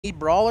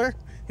Brawler,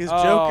 his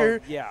Joker,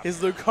 yeah.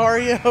 his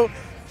Lucario.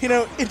 You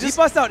know, it just he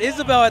bust out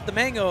Isabel at the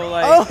Mango.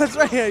 Like, oh, that's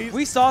right. Yeah,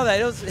 we saw that.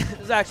 It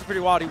was actually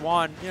pretty wild. He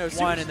won,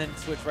 won and then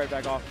switched right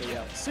back off. But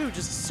yeah, Sue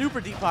just super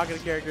deep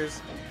pocketed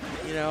characters.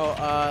 You know,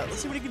 let's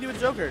see what he can do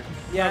with Joker.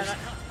 Yeah,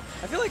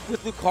 I feel like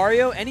with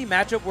Lucario, any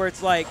matchup where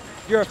it's like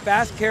you're a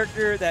fast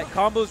character that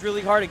combos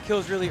really hard and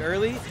kills really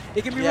early,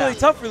 it can be really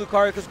tough for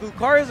Lucario because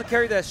Lucario is a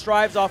character that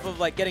strives off of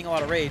like getting a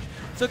lot of rage.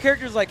 So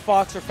characters like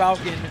Fox or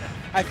Falcon,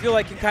 I feel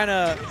like can kind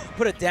of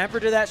put a damper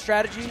to that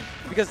strategy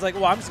because like,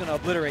 well, I'm just going to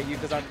obliterate you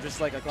because I'm just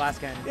like a glass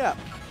cannon. Yeah.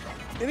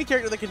 Any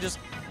character that can just,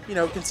 you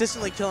know,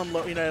 consistently kill him,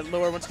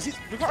 lower ones. Because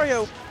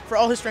Lucario, for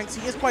all his strengths,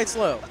 he is quite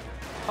slow.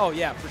 Oh,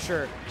 yeah, for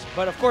sure.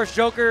 But, of course,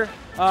 Joker,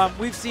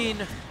 we've seen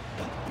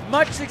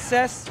much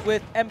success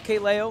with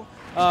MK Leo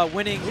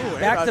winning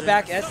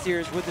back-to-back S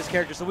tiers with this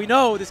character. So we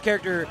know this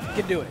character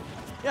can do it.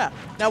 Yeah.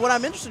 Now, what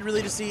I'm interested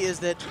really to see is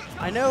that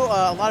I know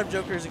a lot of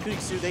Jokers, including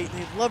Sue, they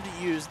love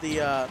to use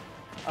the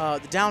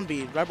down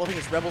bead, right? I think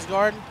it's Rebel's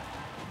Guard.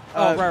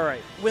 Right.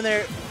 When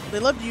they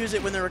love to use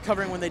it when they're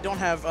recovering when they don't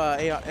have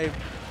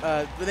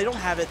when they don't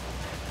have it,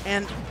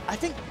 and I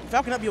think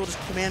Falcon Up will just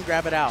command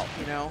grab it out.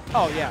 You know.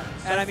 Oh yeah,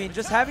 and I mean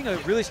just having a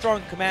really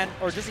strong command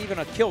or just even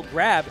a kill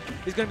grab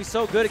is going to be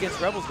so good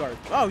against Rebel's Guard.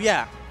 Oh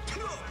yeah.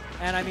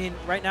 And I mean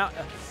right now,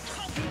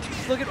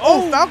 look at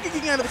Falcon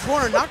getting out of the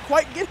corner, not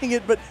quite getting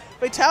it, but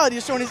Fatality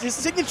is showing his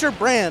signature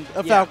brand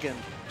of Falcon.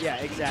 Yeah,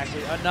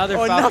 exactly. Another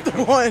Falcon.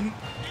 Another one.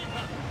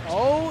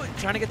 Oh,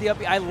 trying to get the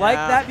up. I like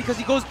that because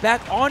he goes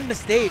back on the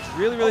stage.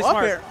 Really, really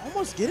smart. Up air.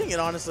 Almost getting it,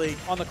 honestly.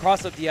 On the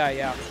cross-up DI,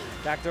 yeah.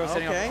 Back throw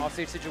setting up an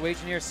offstage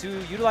situation here.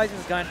 Sue utilizing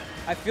his gun.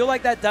 I feel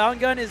like that down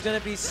gun is going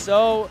to be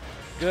so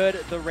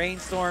good. The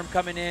rainstorm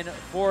coming in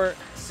for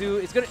Sue.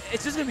 It's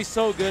just going to be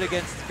so good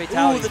against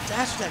Fatality. Ooh, the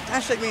dash attack.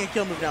 Dash attack being a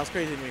kill move now is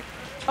crazy to me.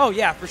 Oh,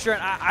 yeah, for sure.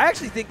 And I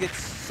actually think it's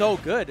so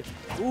good.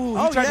 Ooh,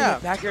 he tried to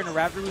get back here in a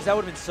Raptor boost. That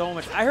would have been so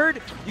much. I heard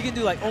you can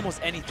do like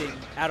almost anything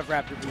out of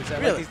Raptor boost.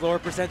 Really? Like these lower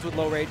percents with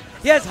low rage.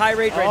 He has high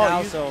rage right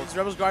now, so it's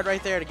Rebel's Guard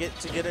right there to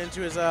get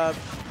into his up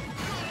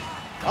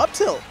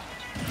tilt.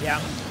 Yeah.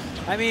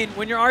 I mean,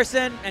 when you're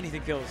Arsene,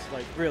 anything kills,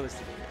 like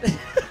realistically.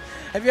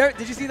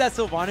 Did you see that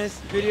Sylvanas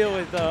video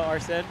with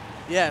Arsene?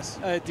 Yes.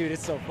 Dude,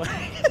 it's so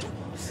funny.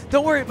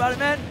 Don't worry about it,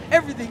 man.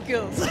 Everything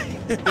kills.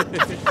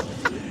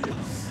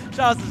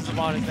 Shout out to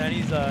Sylvanas, man.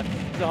 He's a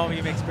homie.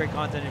 He makes great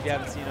content. If you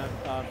haven't seen him,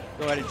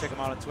 go ahead and check him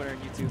out on Twitter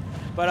and YouTube.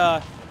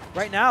 But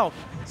right now,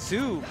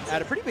 Sue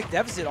at a pretty big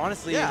deficit,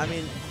 honestly. Yeah, I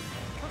mean,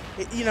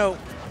 you know,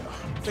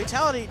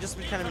 Fatality just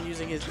kind of been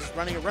using his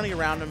running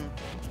around him.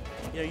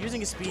 You know, using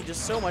his speed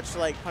just so much to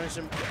like punish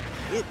him.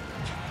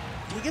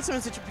 He gets him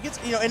in situations,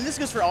 and this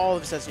goes for all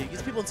of his sets. He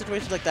gets people in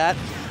situations like that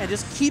and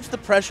just keeps the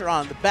pressure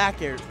on the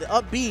back air, the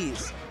up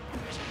Bs.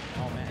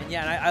 Oh man, and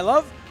yeah, and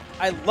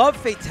I love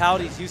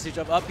Fatality's usage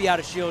of up B out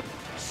of shield.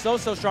 So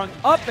strong.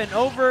 Up and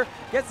over,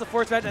 gets the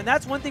force match, and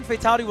that's one thing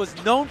Fatality was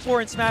known for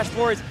in Smash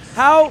 4 is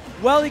how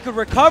well he could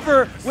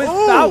recover with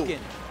Falcon.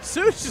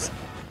 Sue's just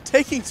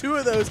taking two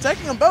of those,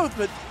 taking them both,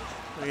 but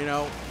you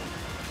know,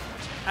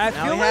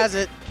 now he has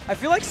it. I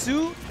feel like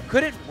Sue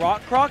couldn't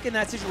rock croc in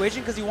that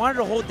situation because he wanted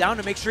to hold down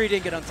to make sure he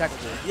didn't get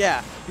untechable.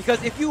 Yeah.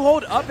 Because if you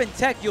hold up and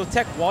tech, you'll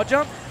tech wall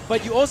jump,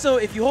 but you also,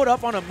 if you hold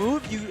up on a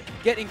move, you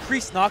get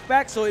increased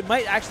knockback, so it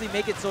might actually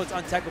make it so it's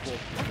untechable.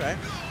 Okay.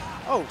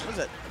 Oh, what is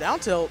that? Down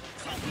tilt.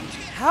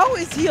 How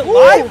is he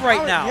alive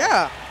right now?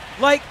 Yeah.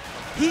 Like,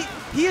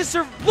 he is,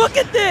 look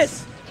at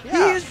this! Yeah.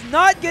 He is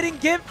not getting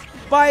gimped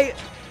by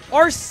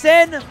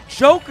Arsene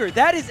Joker.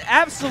 That is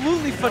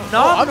absolutely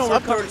phenomenal.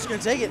 I'm just going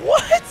to take it.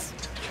 What?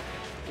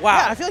 Wow.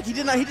 Yeah, I feel like he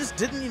just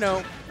didn't,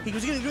 he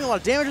was doing a lot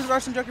of damage with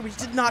Arsene Joker, but he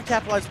did not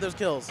capitalize with those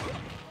kills.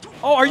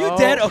 Oh, are you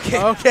dead?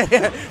 Okay.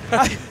 Okay.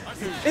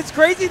 It's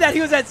crazy that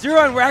he was at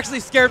 0 and we're actually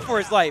scared for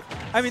his life.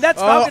 I mean, that's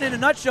Falcon in a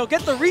nutshell.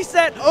 Get the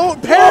reset. Oh,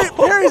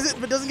 parries it,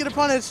 but doesn't get a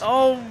punish.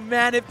 Oh,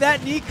 man. If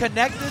that knee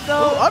connected,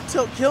 though. Up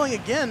tilt killing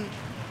again.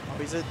 Oh,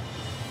 he's it.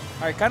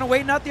 All right, kind of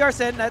waiting out the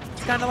Arsene.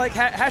 That's kind of like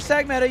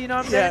hashtag meta, you know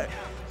what I'm saying?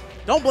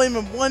 Don't blame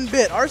him one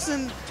bit.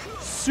 Arsene,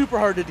 super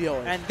hard to deal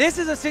with. And this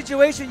is a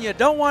situation you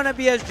don't want to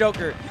be as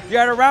Joker. You're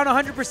at around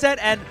 100%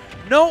 and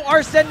no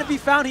Arsene to be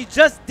found. He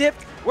just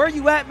dipped. Where are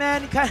you at,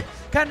 man? You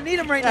kind of need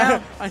him right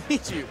now. I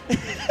need you.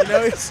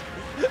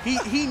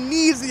 He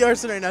needs the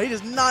Arsene right now. He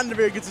is not in a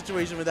very good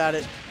situation without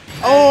it.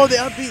 Oh, the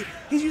up B.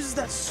 He uses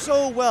that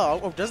so well.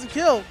 Oh, doesn't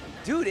kill.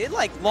 Dude, it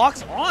like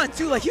locks on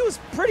too. Like he was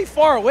pretty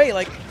far away.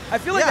 Like I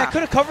feel like that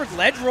could have covered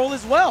ledge roll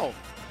as well.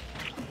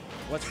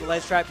 What's the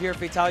ledge trap here?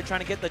 Fatality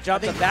trying to get the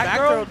jump. The back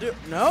throw?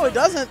 No, it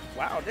doesn't.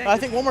 Wow, dang. I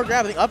think one more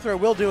grab. I think up throw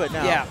will do it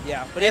now.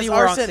 Yeah. But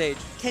anywhere Arsene, on stage.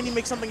 Can you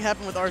make something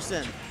happen with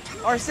Arsene?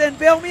 Arsene,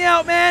 bail me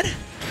out, man.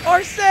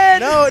 Arsene!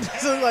 No, it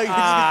doesn't look like it. Just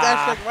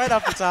dash attack right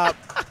off the top.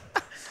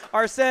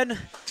 Arsene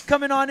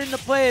coming on into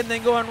play and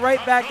then going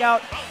right back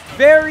out.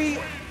 Very,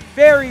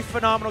 very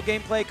phenomenal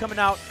gameplay coming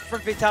out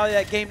from Fatality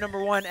at game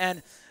number 1.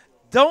 And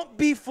don't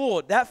be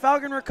fooled. That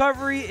Falcon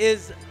recovery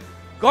is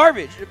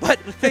garbage. But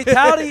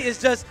Fatality is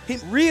just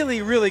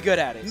really, really good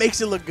at it. Makes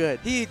it look good.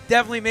 He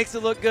definitely makes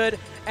it look good.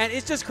 And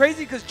it's just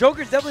crazy because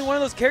Joker's definitely one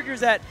of those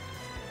characters that,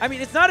 I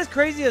mean, it's not as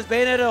crazy as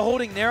Bayonetta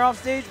holding Nair off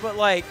stage, but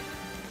like,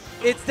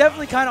 it's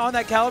definitely kind of on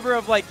that caliber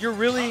of like, you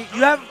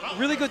have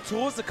really good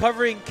tools to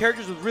covering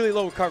characters with really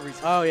low recoveries.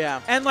 Oh,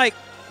 yeah. And like,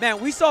 man,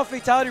 we saw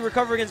Fatality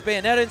recover against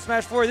Bayonetta in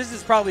Smash 4. This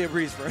is probably a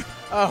breeze for him.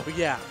 Oh,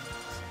 yeah.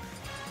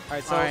 All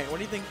right, so what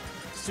do you think?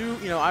 Su,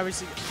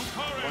 obviously,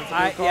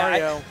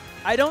 Lucario.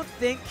 I don't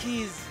think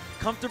he's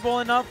comfortable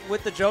enough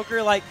with the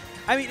Joker. Like,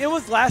 I mean, it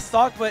was last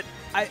stock, but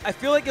I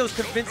feel like it was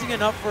convincing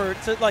enough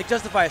to like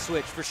justify a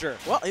switch for sure.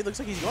 Well, it looks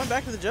like he's going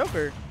back to the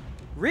Joker.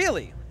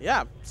 Really?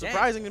 Yeah,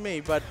 surprising to me,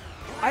 but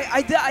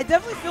I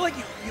definitely feel like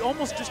you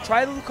almost just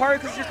try the Lucario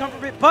because you're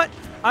comfortable. But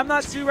I'm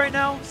not Su right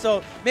now,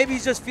 so maybe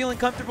he's just feeling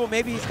comfortable.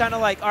 Maybe he's kind of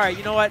like, all right,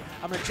 you know what?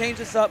 I'm going to change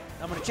this up.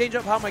 I'm going to change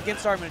up how my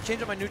games are. I'm going to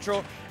change up my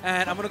neutral,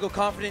 and I'm going to go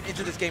confident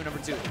into this game number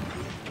 2.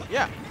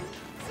 Yeah.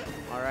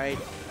 All right.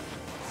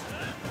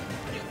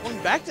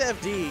 Going back to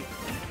FD.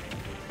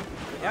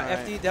 Yeah,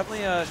 right. FD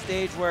definitely a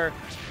stage where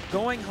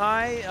going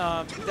high,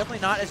 definitely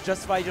not as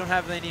justified. You don't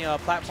have any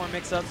platform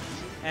mix-ups.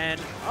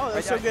 And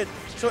that's so good.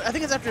 So I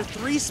think it's after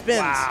 3 spins,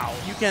 wow,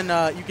 you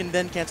can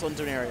then cancel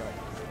into an aerial.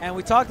 And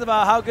we talked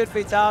about how good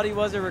Fatality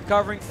was at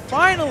recovering.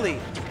 Finally,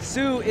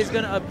 Su is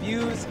going to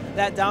abuse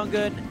that down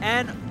good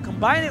and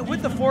combine it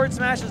with the forward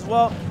smash as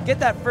well. Get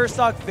that first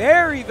stock,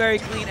 very, very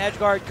clean edge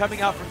guard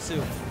coming out from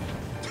Su.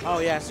 Oh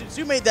yeah,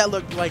 Su made that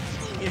look like,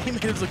 he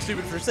made us look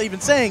stupid for even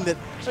saying that.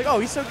 It's like, oh,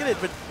 he's so good at it,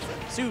 but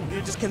Su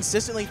just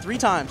consistently 3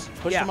 times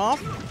pushed him off,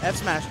 F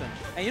smashed him.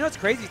 And you know what's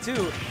crazy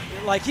too?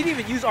 Like, he didn't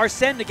even use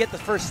Arsene to get the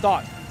first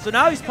stock. So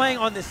now he's playing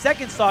on the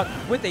second stock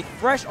with a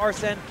fresh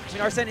Arsene. I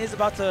mean, Arsene is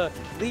about to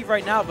leave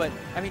right now, but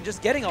I mean,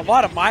 just getting a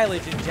lot of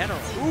mileage in general.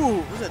 Ooh,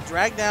 was it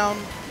drag down?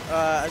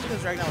 I think the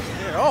drag down was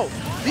there. Oh,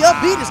 the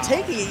up B just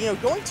taking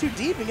it, going too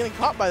deep and getting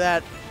caught by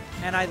that.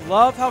 And I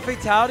love how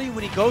Fatality,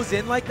 when he goes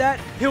in like that,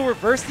 he'll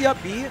reverse the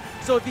up B.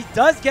 So if he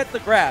does get the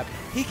grab,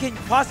 he can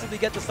possibly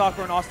get the stock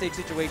or an offstage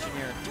situation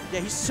here. Yeah,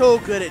 he's so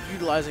good at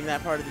utilizing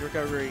that part of the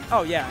recovery.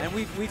 Oh yeah, and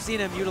we've seen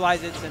him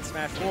utilize it since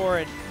Smash 4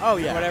 and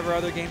whatever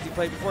other games he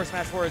played before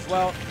Smash 4 as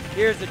well.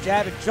 Here's the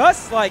jab, and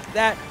just like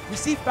that, we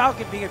see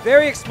Falcon being a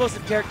very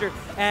explosive character,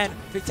 and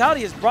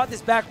Fatality has brought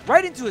this back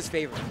right into his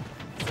favor.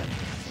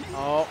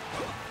 Oh.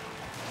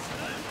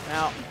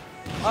 Now,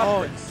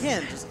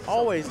 again, just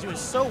always doing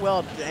so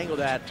well to angle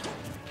that.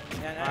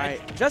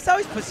 And just how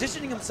he's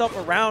positioning himself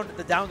around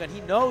the down gun,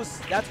 he knows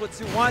that's what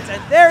Su wants,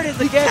 and there it is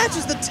again. He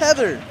catches the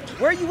tether.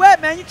 Where you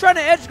at, man? You trying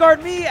to edge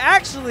guard me?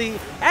 Actually,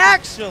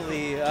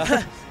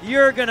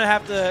 you're gonna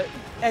have to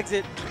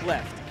exit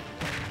left.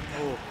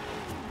 Oh,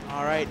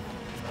 all right.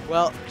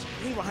 Well,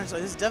 this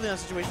is definitely not a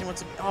situation he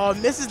wants to. Oh,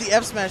 misses the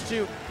F smash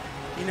too.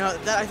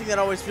 I think that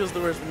always feels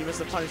the worst when you miss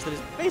a punish that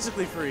is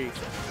basically free.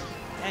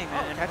 Dang,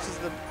 man. Catches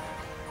the.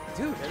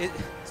 Dude, is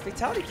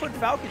Fatality putting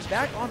Falcon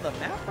back on the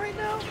map right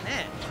now?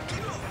 Man.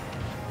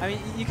 I mean,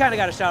 you kind of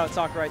got to shout out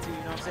Sakurai too, you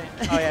know what I'm saying?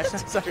 Oh, yeah,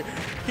 sorry.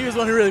 He was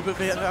the one who really put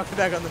Falcon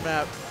back on the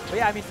map. But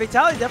yeah, I mean,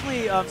 Fatality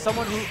definitely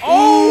someone who...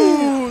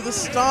 Oh, the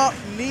stomp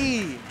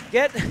knee.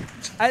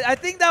 I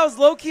think that was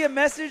low-key a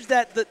message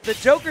that the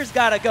Joker's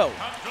got to go.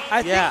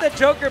 I think the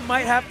Joker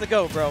might have to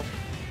go, bro.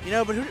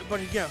 But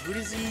who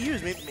does he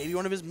use? Maybe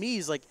one of his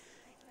Miis. Like,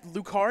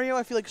 Lucario,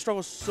 I feel like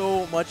struggles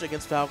so much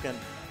against Falcon.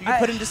 You can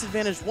put him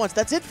disadvantaged once.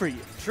 That's it for you.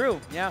 True,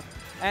 yeah.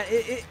 And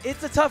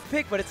it's a tough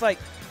pick, but it's like,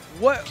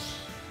 what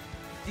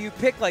do you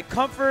pick? Like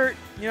comfort,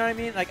 you know what I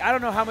mean? Like, I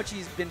don't know how much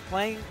he's been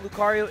playing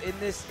Lucario in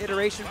this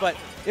iteration, but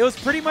it was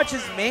pretty much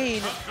his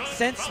main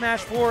since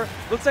Smash 4.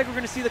 Looks like we're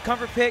going to see the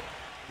comfort pick,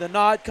 the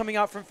nod coming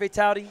out from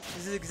Fatality.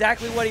 This is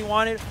exactly what he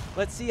wanted.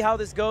 Let's see how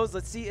this goes.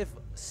 Let's see if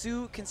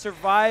Su can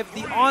survive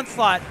the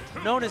onslaught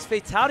known as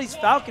Fatality's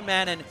Falcon,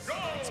 man, and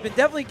it's been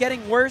definitely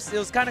getting worse. It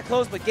was kind of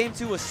close, but Game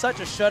 2 was such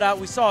a shutout.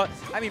 We saw,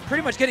 I mean,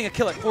 pretty much getting a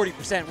kill at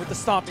 40% with the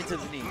stomp into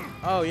the knee.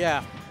 Oh,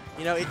 yeah.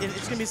 It's going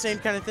to be the same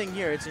kind of thing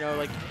here. It's,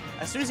 like,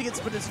 as soon as he gets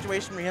put in a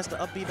situation where he has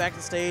to up B back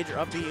to stage or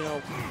up B,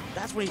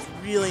 that's when he's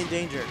really in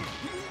danger.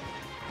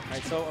 All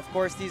right, so, of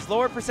course, these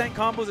lower percent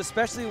combos,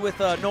 especially with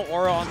no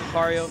aura on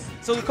Lucario.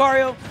 So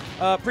Lucario,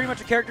 pretty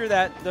much a character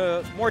that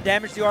the more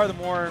damage you are, the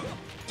more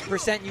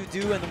percent you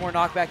do and the more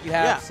knockback you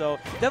have. Yeah. So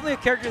definitely a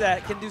character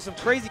that can do some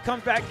crazy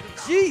comeback.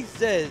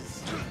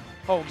 Jesus.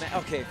 Oh, man.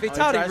 Okay,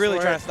 Fatality really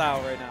trying to style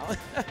right now. Well,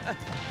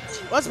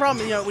 that's the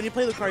problem. When you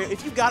play Lucario,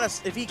 if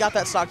he got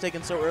that stock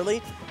taken so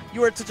early,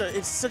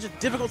 it's such a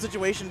difficult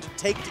situation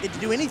to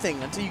do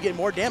anything until you get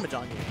more damage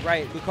on you.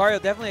 Right.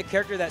 Lucario definitely a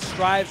character that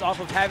strives off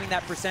of having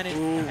that percentage,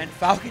 and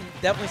Falcon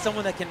definitely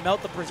someone that can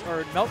melt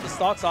the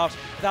stocks off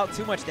without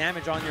too much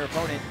damage on your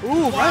opponent.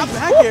 Ooh, right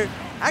back here.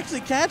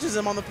 Actually catches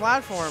him on the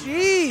platform.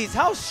 Jeez,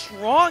 how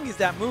strong is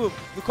that move?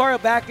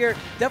 Lucario back air,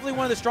 definitely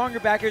one of the stronger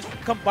back airs,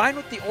 combined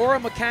with the aura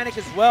mechanic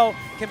as well,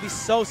 can be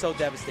so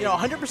devastating.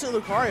 100%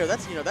 Lucario,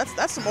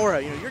 that's some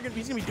aura.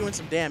 He's gonna be doing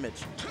some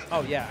damage.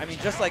 Oh yeah, I mean,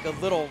 just like a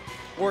little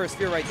aura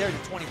sphere right there to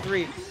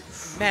 23.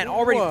 Man,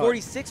 already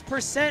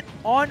 46%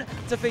 on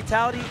to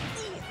Fatality.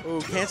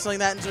 Ooh, canceling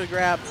that into a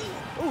grab.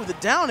 Ooh, the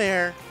down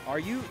air. Are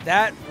you?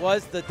 That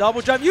was the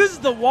double jump. Uses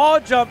the wall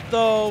jump,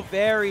 though.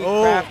 Very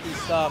crafty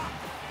stuff.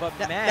 But,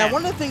 man. Now,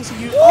 one of the things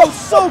he used. Oh,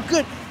 so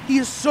good. He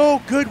is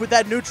so good with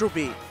that neutral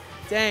beat.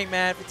 Dang,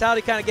 man.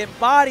 Fatality kind of getting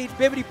bodied.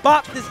 Bibbidi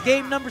Bop this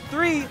game number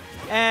 3.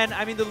 And,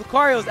 I mean, the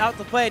Lucario is out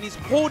to play, and he's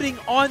holding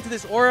on to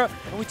this aura.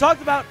 And we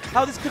talked about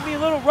how this could be a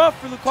little rough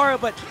for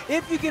Lucario, but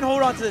if you can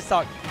hold on to this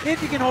stock,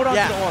 if you can hold on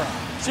to the aura.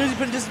 As soon as you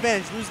put in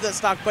disadvantage, lose that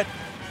stock. But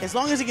as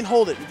long as he can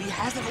hold it, if he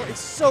has that aura, it's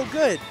so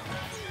good.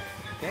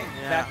 Okay,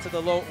 back to the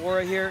low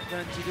aura here.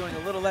 Going to be doing a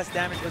little less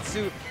damage, but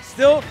Su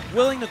still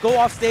willing to go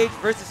off stage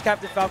versus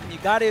Captain Falcon. You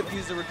got to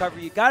abuse the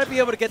recovery. You got to be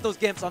able to get those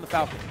gimps on the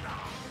Falcon.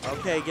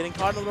 Okay, getting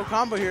caught in a little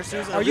combo here.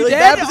 Su's in a Are really you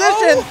bad dead?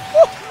 position.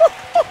 Oh.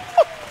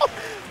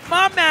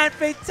 My man,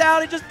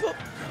 Fatality just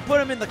put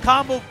him in the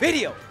combo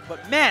video.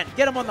 But man,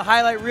 get him on the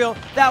highlight reel.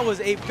 That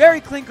was a very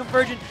clean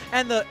conversion.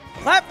 And the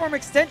platform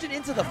extension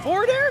into the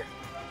forward air?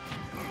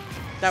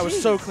 That was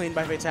so clean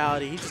by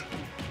Fatality.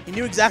 He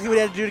knew exactly what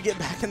he had to do to get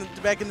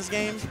back in this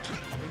game.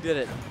 He did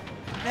it.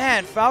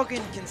 Man,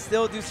 Falcon can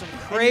still do some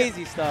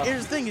crazy stuff.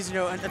 Here's the thing is,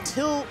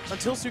 until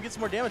Su gets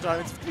more damage on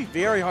him, it's going to be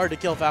very hard to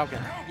kill Falcon.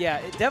 Yeah,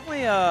 it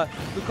definitely,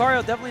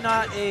 Lucario definitely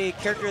not a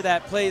character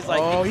that plays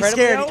like he's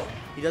scared.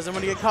 He doesn't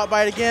want to get caught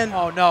by it again.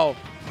 Oh, no.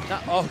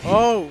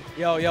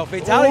 Yo,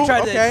 Fatality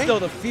tried to instill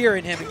the fear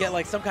in him and get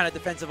like some kind of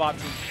defensive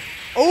option.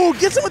 Oh,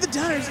 gets him with the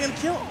downer. He's going to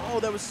kill him. Oh,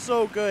 that was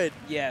so good.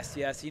 Yes.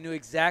 He knew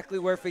exactly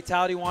where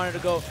Fatality wanted to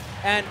go.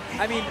 And,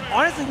 I mean,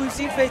 honestly, we've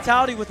seen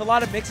Fatality with a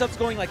lot of mix-ups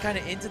going like kind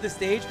of into the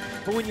stage.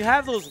 But when you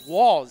have those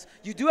walls,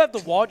 you do have the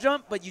wall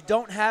jump, but you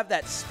don't have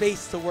that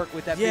space to work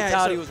with that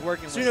Fatality was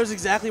working with. So he knows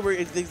exactly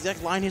where the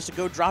exact line he has to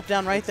go, drop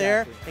down right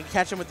there, and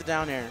catch him with the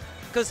down air.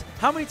 Because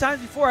how many times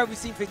before have we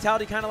seen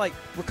Fatality kind of like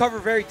recover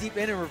very deep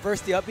in and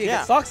reverse the up B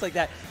against stocks like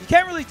that? You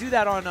can't really do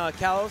that on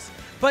Kalos,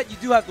 but you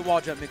do have the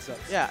wall jump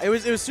mix-ups. Yeah, it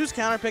was Su's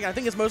counter pick. I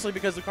think it's mostly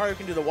because Lucario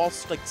can do the wall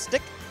stick,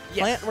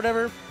 plant,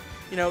 whatever.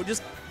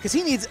 Just because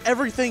he needs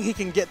everything he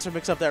can get to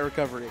mix up that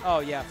recovery. Oh,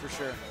 yeah, for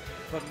sure.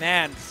 But,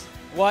 man,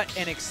 what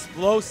an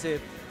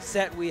explosive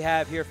set we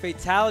have here.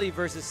 Fatality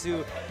versus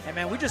Su. And,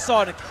 man, we just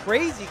saw a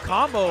crazy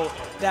combo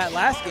that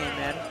last game,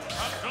 man.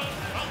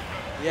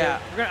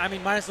 Yeah,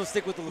 might as well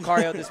stick with the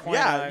Lucario at this point.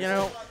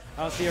 Yeah,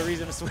 I don't see a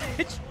reason to switch.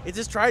 It's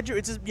his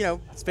it's his,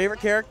 his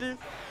favorite character.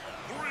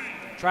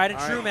 Tried and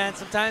true, man.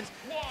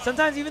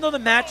 Sometimes even though the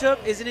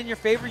matchup isn't in your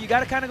favor, you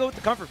got to kind of go with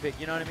the comfort pick.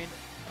 You know what I mean?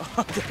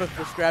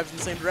 Just grabs in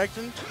the same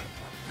direction.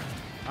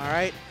 All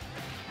right.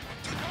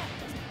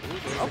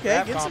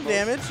 Okay, get some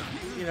damage.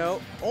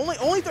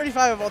 Only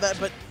 35 of all that,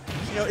 but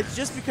it's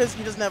just because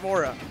he doesn't have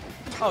aura.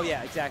 Oh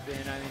yeah, exactly.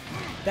 And I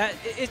mean,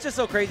 it's just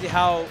so crazy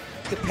how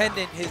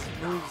dependent his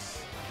moves.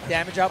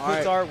 Damage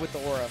outputs are with the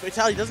aura.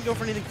 Fatality doesn't go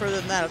for anything further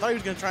than that. I thought he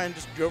was going to try and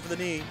just go for the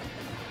knee.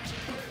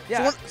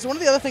 Yeah. So one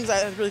of the other things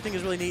I really think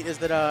is really neat is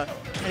that,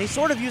 and he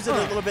sort of used it a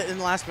little bit in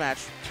the last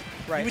match.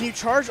 Right. When you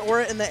charge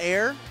aura in the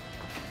air,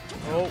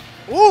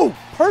 ooh,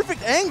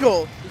 perfect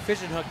angle. He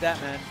fishing hooked that,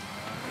 man.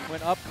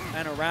 Went up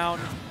and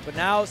around, but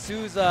now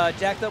Su's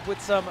jacked up with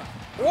some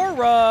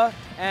aura,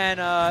 and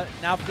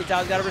now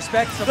Fatality's got to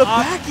respect some. The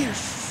back air is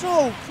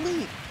so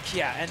clean.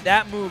 Yeah, and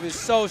that move is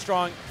so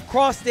strong.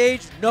 Cross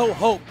stage, no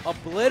hope.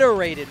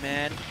 Obliterated,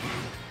 man.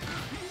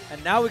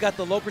 And now we got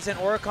the low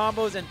percent aura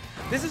combos, and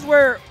this is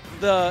where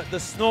the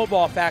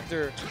snowball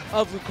factor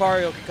of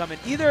Lucario can come in.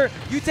 Either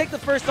you take the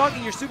first stock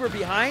and you're super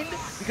behind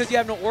because you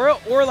have no aura,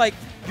 or like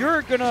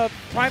you're gonna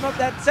prime up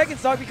that second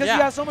stock because you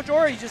have so much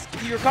aura.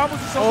 Your combos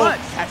are so much.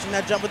 Catching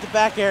that jump with the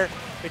back air,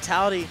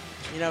 Fatality.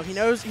 He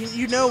knows.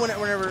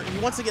 Whenever he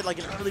wants to get like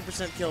an early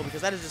percent kill,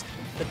 because that is just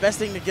the best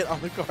thing to get on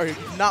Lucario. You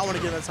do not want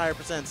to get those higher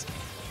percents.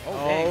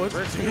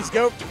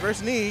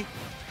 Reverse knee.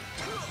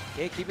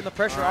 Okay, keeping the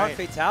pressure on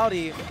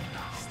Fatality.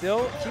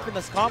 Still keeping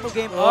this combo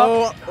game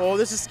up. Oh,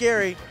 this is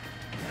scary.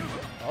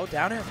 Oh,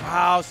 down air.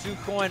 Wow, Su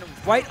going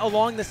right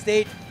along the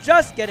stage,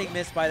 just getting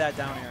missed by that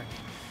down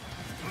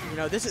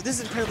air. This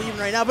is incredibly even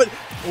right now, but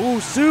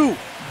Su,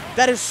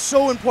 that is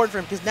so important for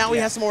him because now he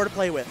has some more to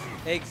play with.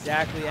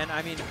 Exactly, and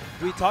I mean,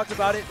 we talked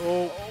about it.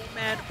 Oh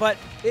man, but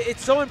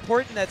it's so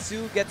important that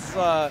Su gets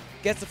the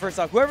first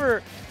stock.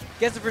 Whoever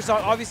gets the first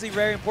stock, obviously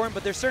very important,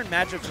 but there's certain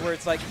matchups where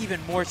it's like even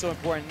more so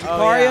important.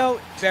 Lucario,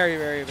 very,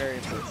 very, very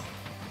important.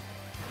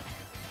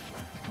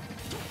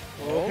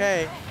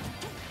 Okay.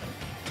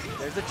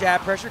 There's the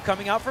jab pressure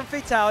coming out from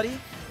Fatality.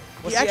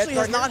 He actually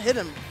has not hit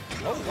him.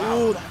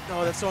 Oh,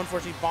 wow. That's so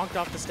unfortunate. He bonked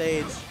off the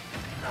stage.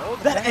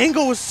 That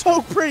angle was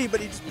so pretty, but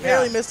he just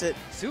barely missed it.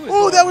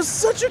 That was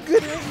such a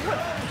good angle.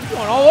 He's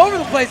going all over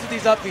the place with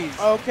these up Bs.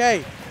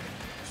 Okay.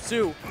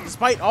 Su,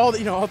 despite all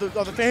the all the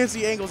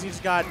fancy angles he's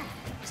got,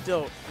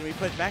 still can be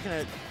put back in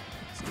a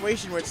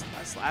situation where it's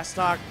last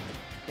stock.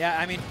 Yeah,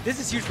 I mean, this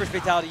is huge for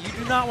Fatality. You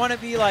do not want to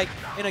be like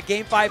in a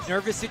Game 5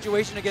 nervous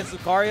situation against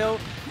Lucario.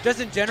 Just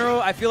in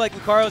general, I feel like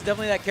Lucario is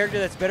definitely that character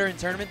that's better in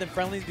tournament than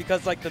friendlies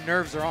because like the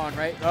nerves are on,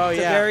 right? Oh,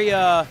 it's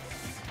a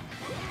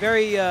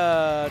very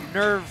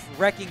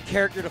nerve-wrecking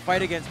character to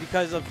fight against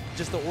because of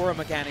just the aura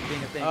mechanic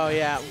being a thing. Oh,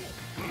 yeah.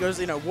 He goes,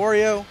 you know,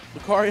 Wario,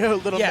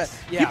 Lucario, Little Yes,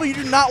 Matt. yeah. People you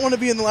do not want to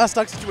be in the last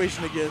stock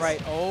situation against.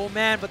 Right. Oh,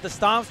 man, but the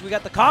stomps, we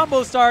got the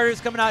combo starters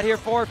coming out here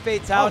for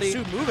Fatality.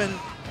 Oh, Su moving.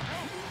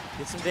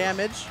 Get some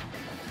damage.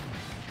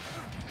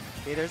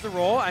 Okay, there's the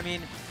roll. I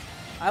mean,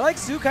 I like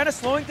Su kind of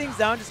slowing things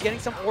down, just getting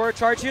some aura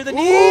charge here. The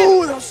knee!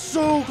 Ooh, that was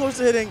so close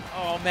to hitting.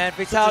 Oh, man,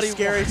 Such Fatality. a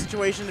scary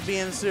situation to be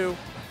in, Su.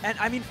 And,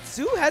 I mean,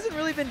 Su hasn't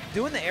really been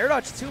doing the air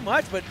dodge too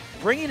much, but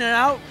bringing it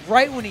out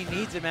right when he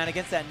needs it, man,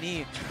 against that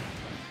knee.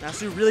 Now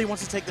Su really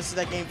wants to take this to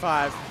that game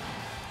 5.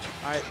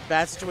 All right,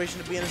 bad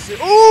situation to be in, Su.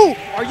 Ooh!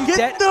 Are you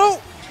dead? No!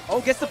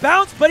 Oh, gets the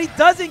bounce, but he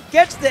doesn't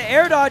get the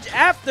air dodge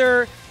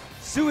after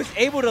Su is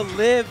able to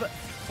live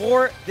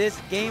for this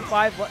game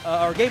 5,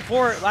 or game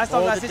 4, last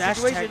time last the dash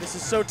situation. attack. This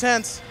is so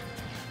tense.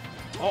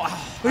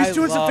 Oh, But he's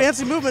doing some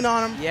fancy movement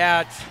on him.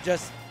 Yeah,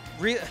 just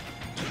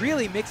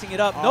really mixing it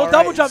up. All No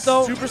double right, jump,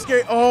 though. Super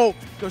scary. Oh,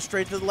 goes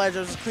straight to the ledge.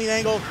 There's a clean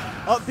angle.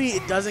 Up B,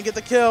 it doesn't get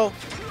the kill.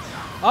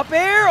 Up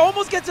air,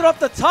 almost gets it off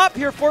the top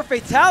here for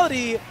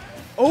Fatality.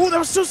 Oh, that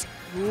was so...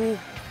 Ooh.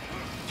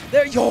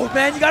 There, yo,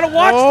 man, you got to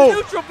watch the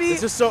neutral beat.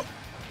 This is so...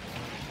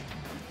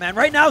 Man,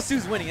 right now,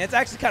 Su's winning. It's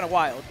actually kind of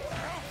wild.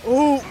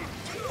 Ooh.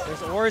 There's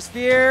the Aura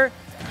Sphere.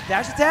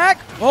 Dash attack.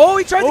 Oh,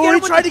 he tried to get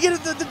it. He tried to get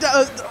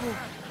it.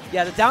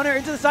 Yeah, the down air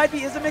into the side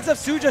B is a mix of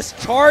Su just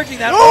charging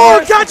that. Oh,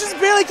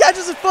 barely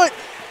catches his foot.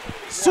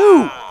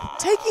 Su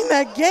taking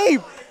that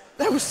game.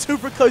 That was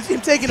super close.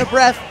 Him taking a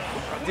breath.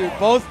 Dude,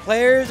 both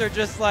players are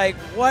just like,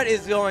 what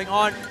is going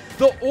on?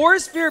 The Aura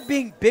Sphere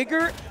being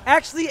bigger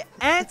actually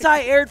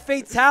anti-aired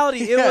Fatality.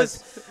 Yes. It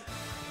was.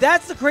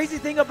 That's the crazy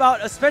thing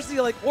about, especially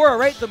like Aura,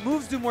 right? The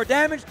moves do more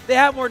damage, they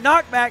have more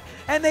knockback,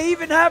 and they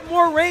even have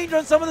more range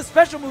on some of the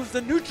special moves.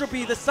 The neutral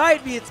B, the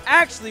side B, it's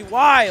actually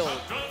wild.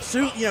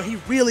 Su, you know, he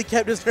really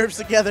kept his nerves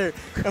together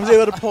and was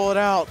able to pull it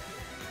out.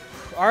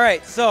 All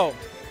right, so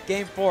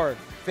game 4,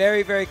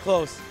 very, very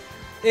close.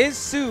 Is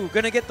Su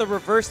going to get the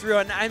reverse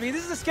 3-0? And I mean,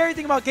 this is the scary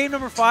thing about game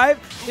number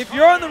 5. If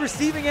you're on the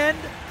receiving end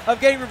of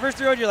getting reverse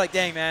 3-0, you're like,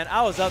 dang, man,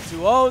 I was up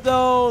 2-0,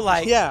 though.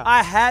 Like, yeah.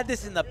 I had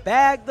this in the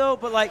bag, though.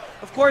 But, like,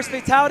 of course,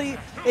 Fatality,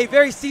 a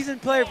very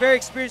seasoned player, very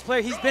experienced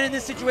player. He's been in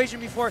this situation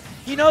before.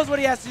 He knows what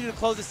he has to do to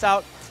close this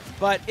out.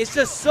 But it's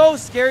just so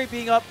scary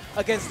being up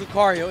against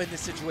Lucario in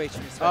this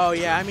situation. Especially. Oh,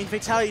 yeah. I mean,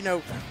 Fatality, you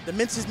know,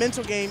 his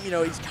mental game, you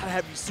know, he's got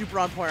to be super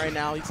on point right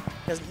now. He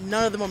has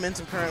none of the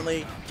momentum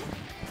currently.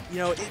 You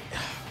know,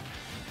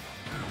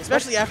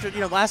 especially after, you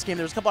know, last game,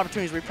 there was a couple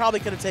opportunities where he probably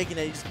could have taken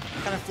it. He just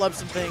kind of flubbed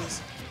some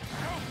things.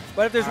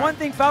 But if there's one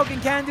thing Falcon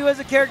can do as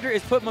a character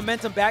is put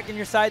momentum back in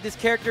your side. This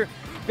character,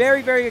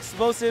 very, very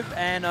explosive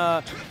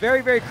and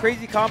very, very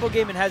crazy combo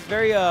game and has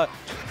very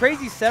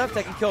crazy setups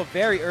that can kill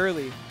very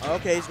early.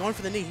 Okay, he's going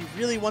for the knee. He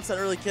really wants that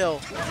early kill.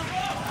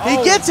 Oh,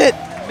 He gets it!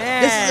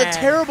 Man. This is a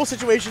terrible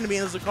situation to be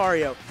in as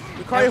Lucario.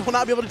 Lucario will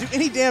not be able to do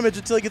any damage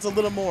until he gets a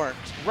little more.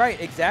 Right,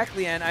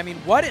 exactly. And I mean,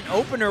 what an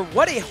opener.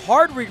 What a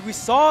hard read. We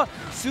saw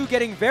Su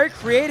getting very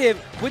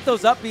creative with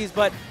those up Bs,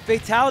 but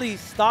Fatality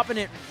stopping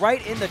it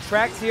right in the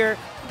tracks here.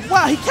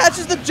 Wow, he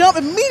catches the jump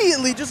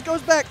immediately, just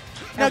goes back.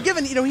 Now,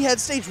 given, you know, he had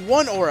stage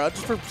 1 aura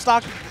just for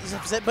stock,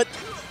 but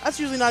that's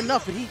usually not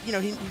enough. But he, you know,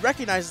 he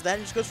recognizes that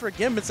and just goes for a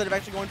gimp instead of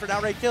actually going for an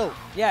outright kill.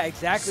 Yeah,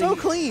 exactly. So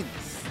clean.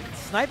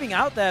 Sniping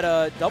out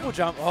that double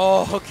jump.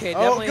 Oh, okay, Oh,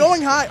 definitely.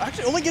 going high.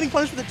 Actually, only getting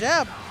punished with the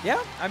jab.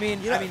 Yeah, I mean,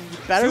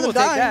 better Su than will take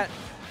dying. that.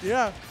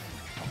 Yeah.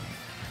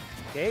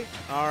 Okay.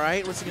 All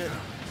right, what's he gonna?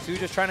 Su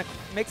just trying to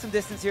make some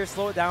distance here,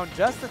 slow it down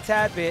just a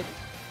tad bit.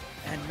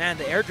 And man,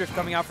 the air drift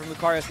coming out from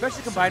Lucario,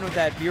 especially combined with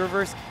that B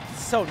reverse,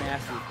 it's so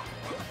nasty.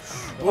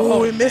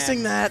 Oh, we're man.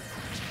 missing that.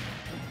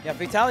 Yeah,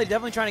 Fatality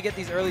definitely trying to get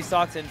these early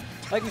stocks, and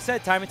like we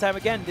said, time and time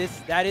again,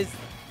 that is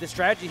the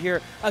strategy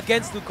here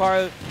against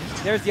Lucario.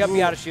 There's the up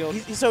B out of shield.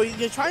 So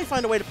you try and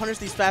find a way to punish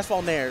these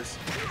fastball nairs.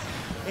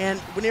 And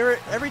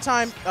every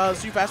time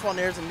Su fastball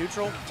nairs in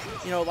neutral,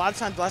 you know, a lot of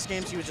times last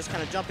games he was just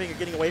kind of jumping or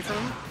getting away from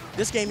him.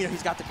 This game, you know,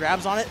 he's got the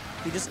grabs on it.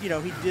 He just, you know,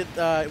 he did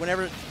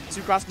whenever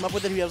Su crossed him up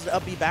with it, he was able to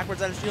up B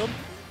backwards out of shield.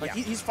 Like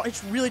Yeah.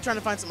 he's really trying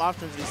to find some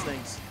options for these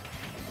things.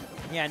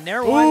 Yeah,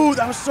 Nair one. Ooh,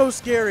 that was so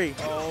scary.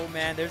 Oh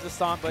man, there's a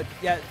stomp, but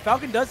yeah,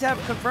 Falcon does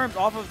have confirmed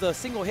off of the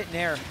single hit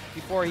Nair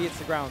before he hits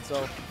the ground,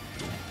 so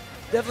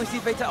definitely see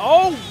Fatality.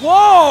 Oh,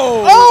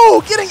 whoa!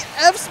 Oh, getting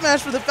F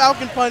smash for the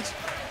Falcon punch.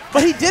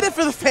 But he did it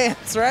for the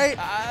fans, right?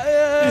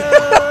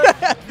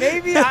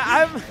 Maybe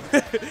I'm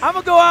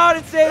gonna go out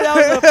and say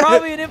that was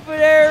probably an input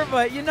error,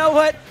 but you know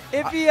what?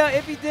 If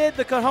he did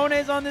the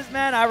cojones on this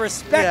man, I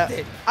respect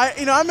it.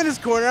 I'm in his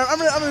corner. I'm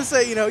gonna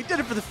say, you know, he did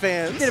it for the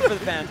fans. He did it for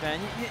the fans, man.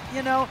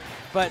 You know,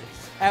 but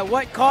at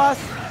what cost?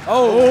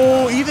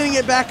 Oh, evening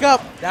it back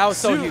up. That was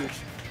so Su. huge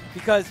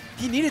because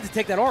he needed to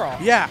take that aura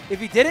off. Yeah. If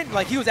he didn't,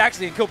 like he was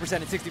actually in kill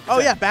percent at 60%. Oh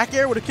yeah, back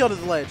air would have killed at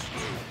the ledge.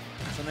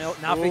 So now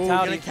Ooh, Fatality.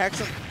 gonna catch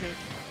him.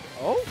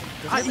 Oh,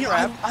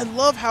 I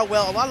love how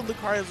well a lot of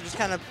Lucarios just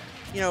kind of,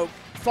 you know,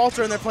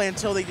 falter in their play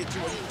until they get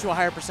to a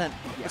higher percent.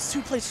 But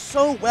Su plays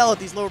so well at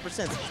these lower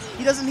percents.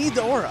 He doesn't need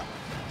the aura.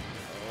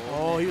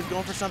 Oh, he was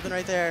going for something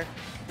right there.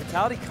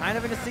 Fatality kind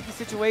of in a sticky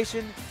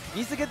situation.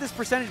 Needs to get this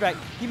percentage back.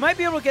 He might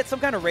be able to get some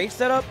kind of rage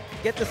setup,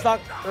 get the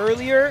stock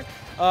earlier.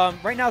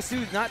 Right now,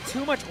 Sue's not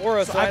too much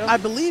aura. So I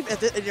believe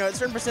at a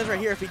certain percentage right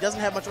here, if he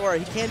doesn't have much aura,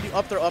 he can do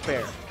up throw up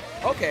air.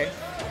 Okay.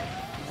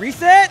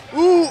 Reset.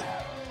 Ooh.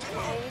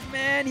 Oh,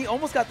 man. He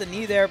almost got the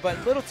knee there, but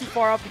a little too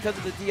far off because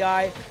of the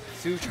DI.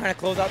 Sue trying to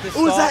close out this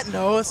Ooh, is stock. that?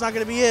 No, that's not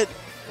going to be it.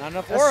 Not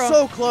enough That's aura.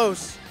 so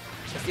close.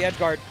 That's the edge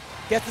guard.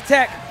 Gets the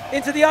tech.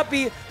 Into the up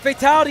B.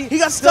 Fatality. He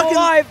got Still stuck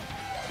alive.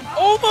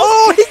 Almost.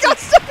 Oh, he got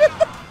stuck in.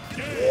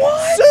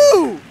 What?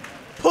 Sue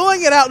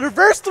pulling it out.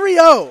 Reverse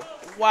 3-0.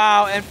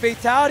 Wow, and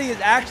Fatality is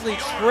actually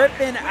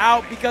tripping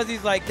out because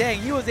he's like, dang,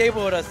 he was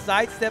able to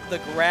sidestep the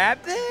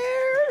grab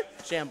there.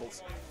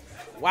 Shambles.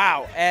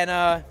 Wow,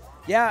 and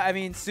yeah, I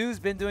mean, Sue's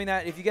been doing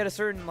that. If you get a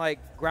certain like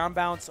ground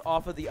bounce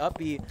off of the up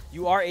B,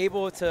 you are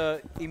able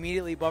to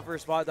immediately buffer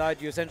spot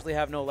dodge. You essentially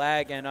have no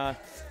lag, and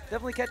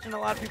definitely catching a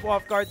lot of people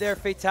off guard there.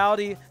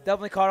 Fatality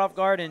definitely caught off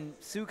guard, and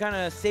Sue kind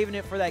of saving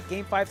it for that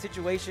Game 5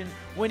 situation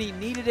when he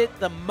needed it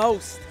the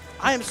most.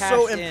 I am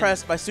so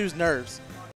impressed by Sue's nerves.